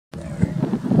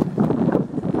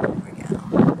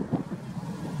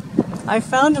I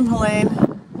found him, Helene.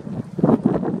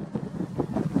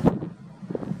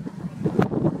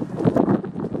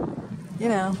 You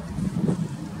know,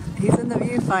 he's in the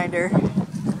viewfinder.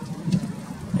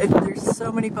 There's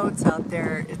so many boats out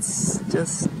there, it's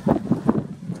just,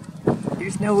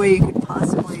 there's no way you could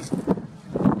possibly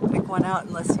pick one out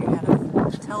unless you had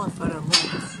a telephoto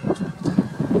lens.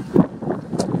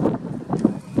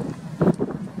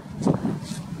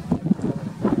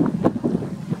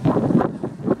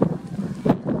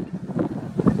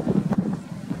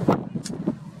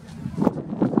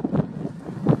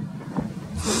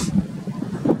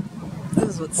 This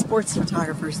is what sports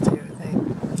photographers do, I think.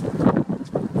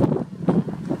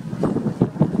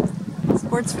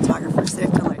 Sports photographers, they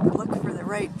have to like look for the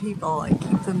right people and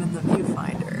keep them in the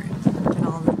viewfinder and get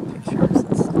all the pictures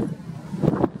and stuff.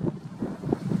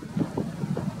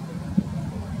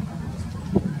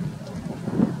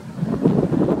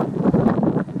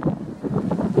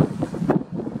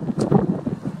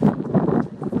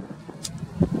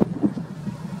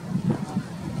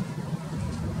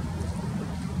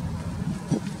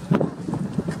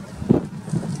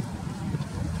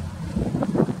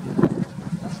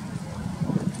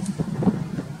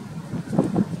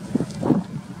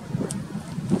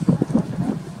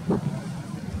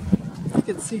 You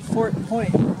can see Fort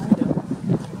Point behind him.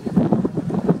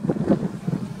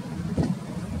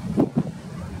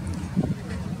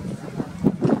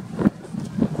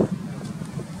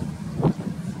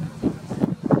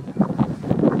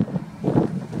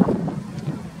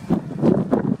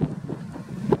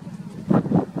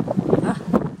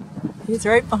 He's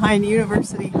right behind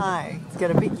University High. He's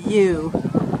got a big U.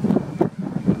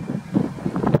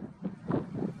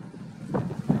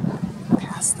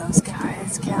 Past those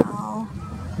guys, Cal.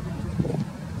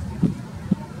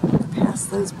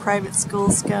 Past those private school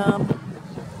scum.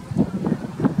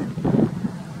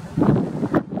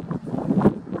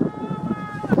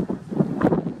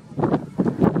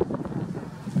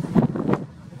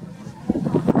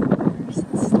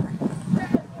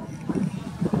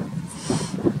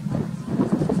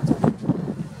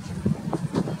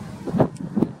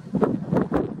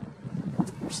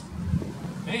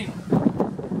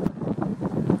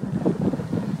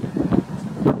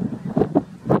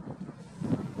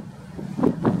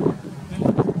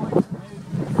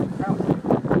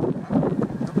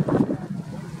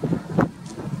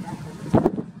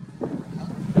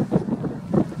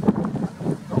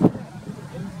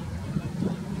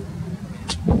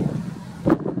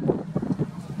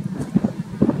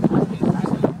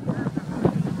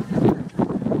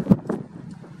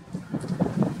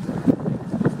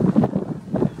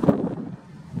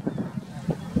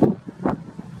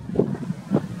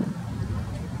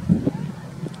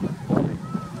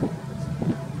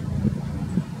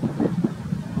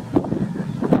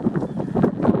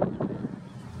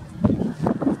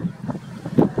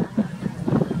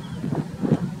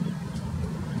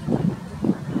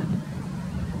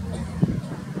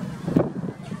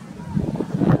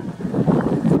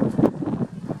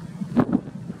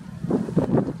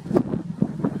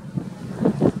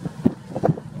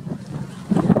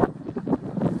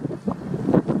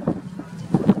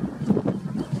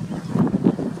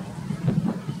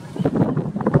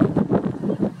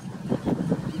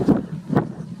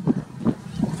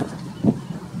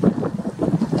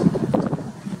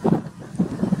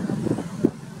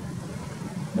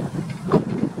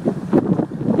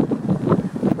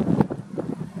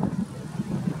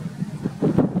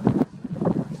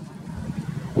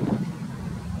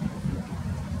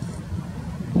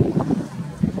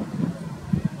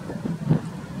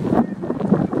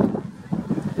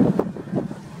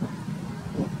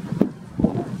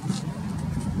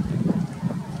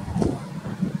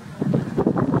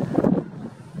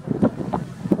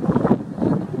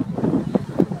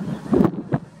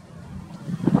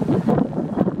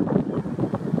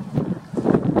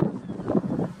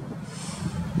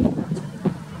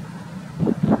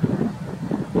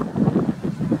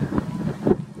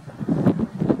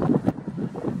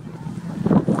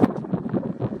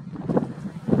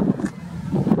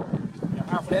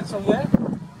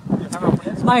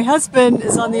 My husband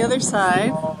is on the other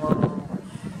side.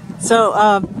 So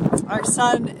our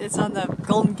son is on the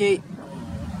Golden Gate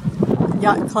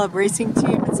Yacht Club racing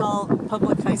team. It's all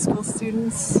public high school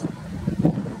students.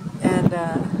 And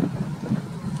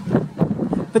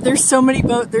but there's so many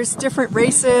boats. There's different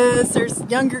races. There's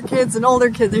younger kids and older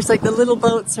kids. There's like the little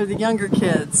boats are the younger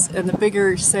kids, and the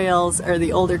bigger sails are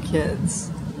the older kids.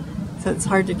 So it's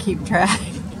hard to keep track.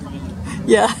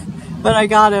 Yeah, but I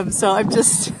got him. So I'm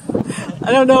just,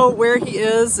 I don't know where he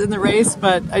is in the race,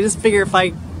 but I just figure if I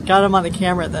got him on the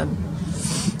camera, then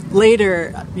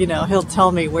later, you know, he'll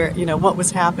tell me where, you know, what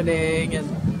was happening and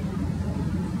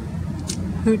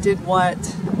who did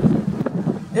what.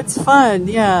 It's fun,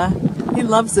 yeah. He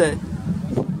loves it.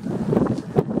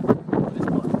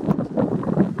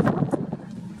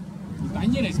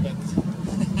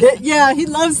 Yeah, he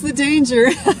loves the danger.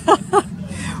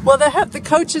 Well, the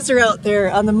coaches are out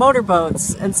there on the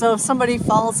motorboats, and so if somebody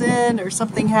falls in or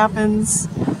something happens,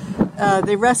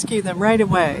 they rescue them right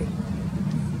away.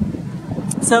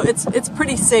 So it's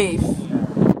pretty safe.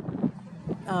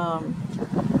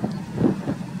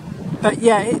 But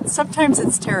yeah, sometimes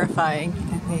it's terrifying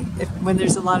when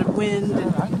there's a lot of wind.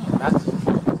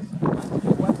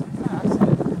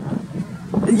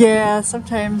 Yeah,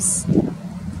 sometimes.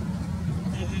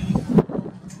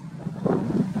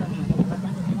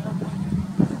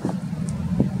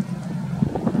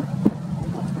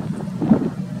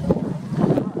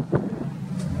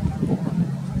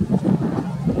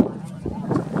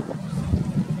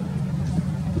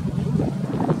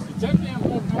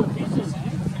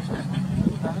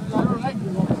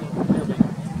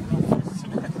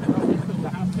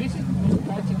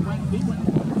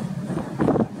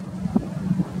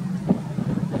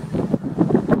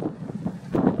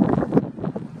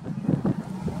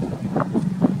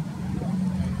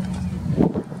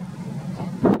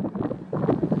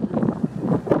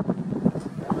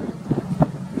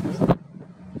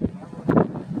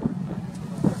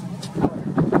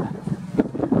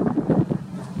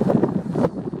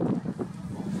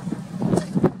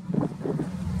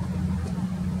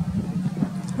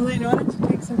 Elaine, why don't you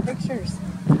take some pictures?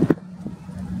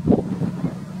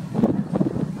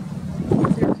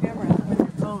 With your camera, with your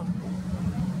phone.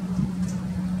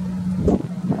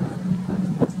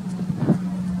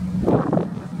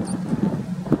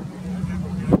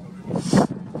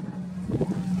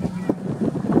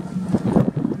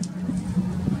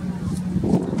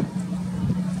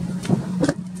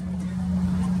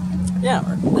 Yeah,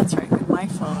 that's right, with my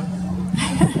phone.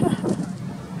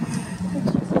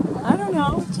 I don't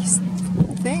know, just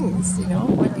things, you know,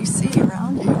 what you see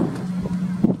around you.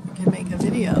 You can make a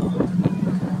video.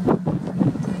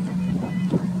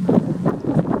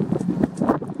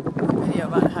 A video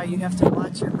about how you have to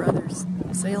watch your brother's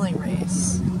sailing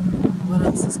race. What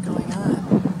else is going on?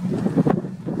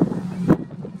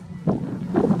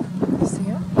 You see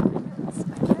it?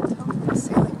 I can't tell if he's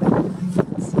sailing with me. I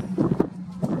can't see.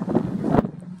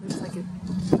 There's like a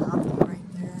novel right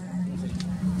there.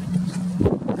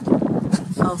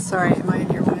 Oh, sorry, am I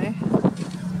in your way?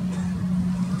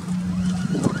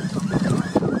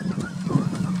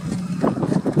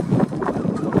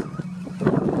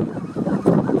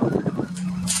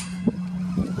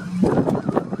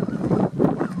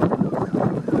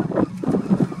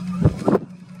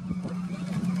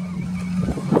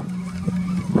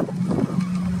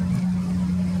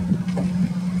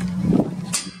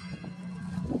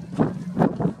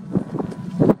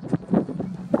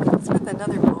 It's with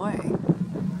another boy.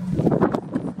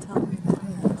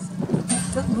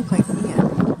 Doesn't look like Ian.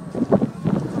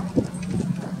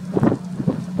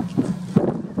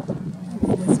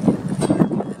 Maybe it is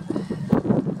Ian with a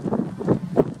haircut.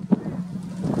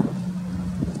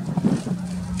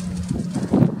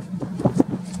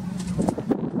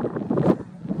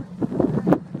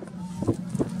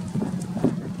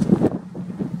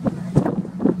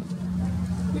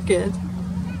 You're good.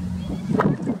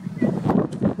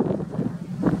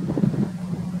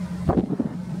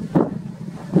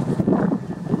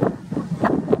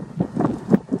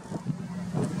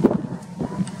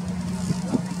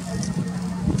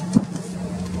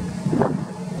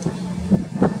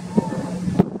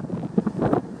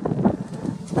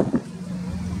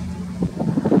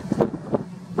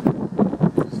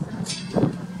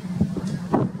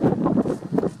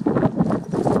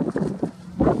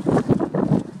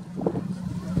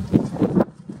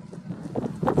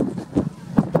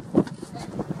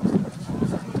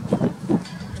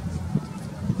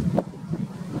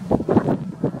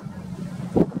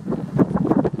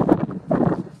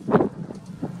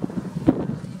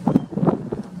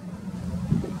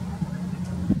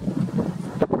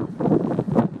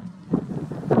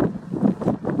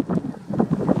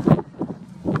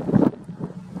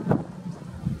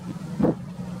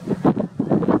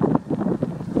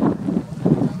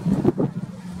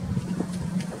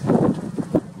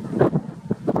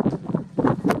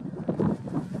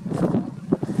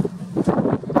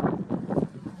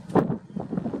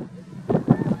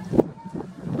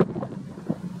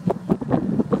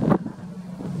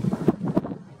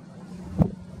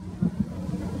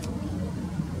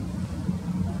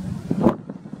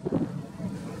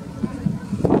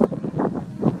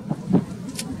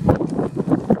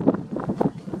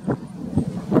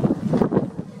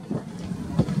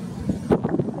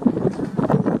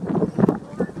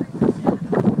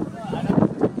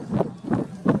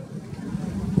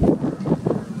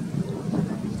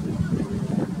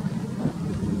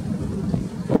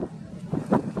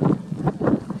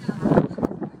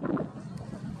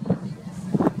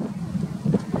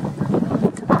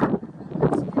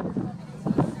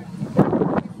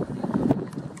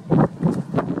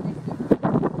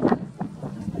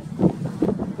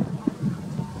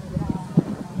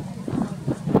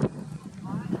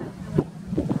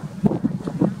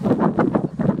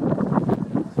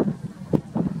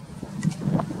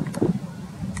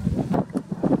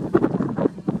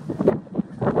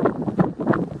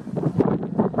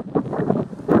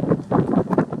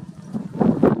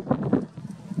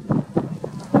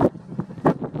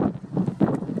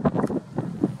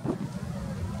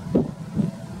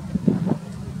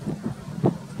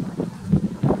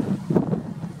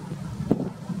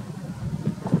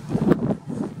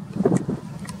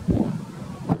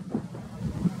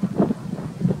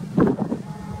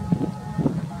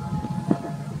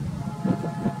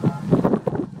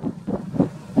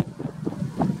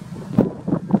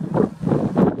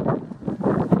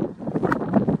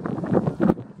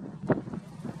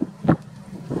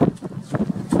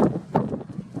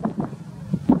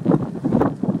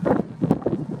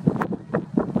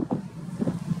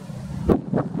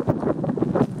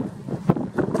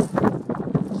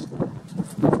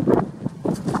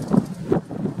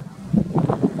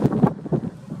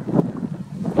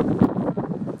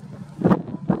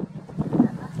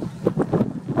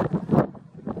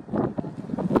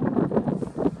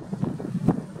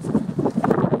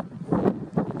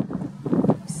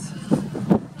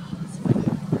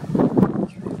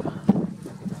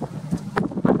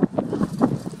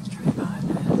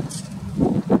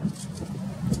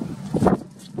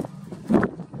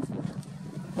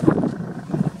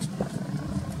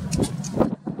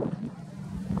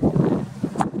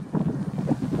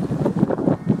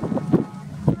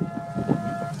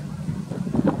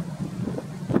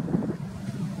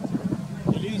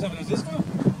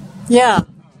 Yeah.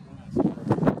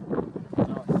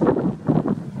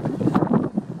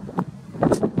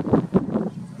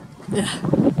 Yeah.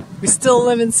 We still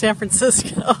live in San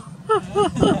Francisco.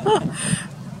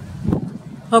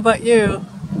 How about you?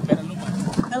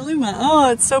 Petaluma. Oh,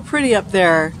 it's so pretty up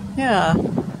there. Yeah.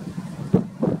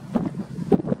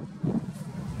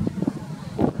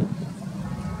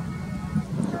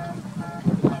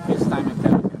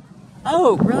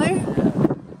 Oh, really?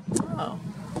 Oh.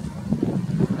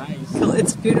 Nice. Cool.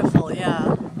 It's beautiful,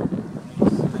 yeah.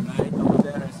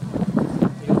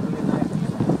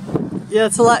 Yeah,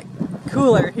 it's a lot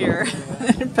cooler here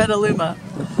in Petaluma.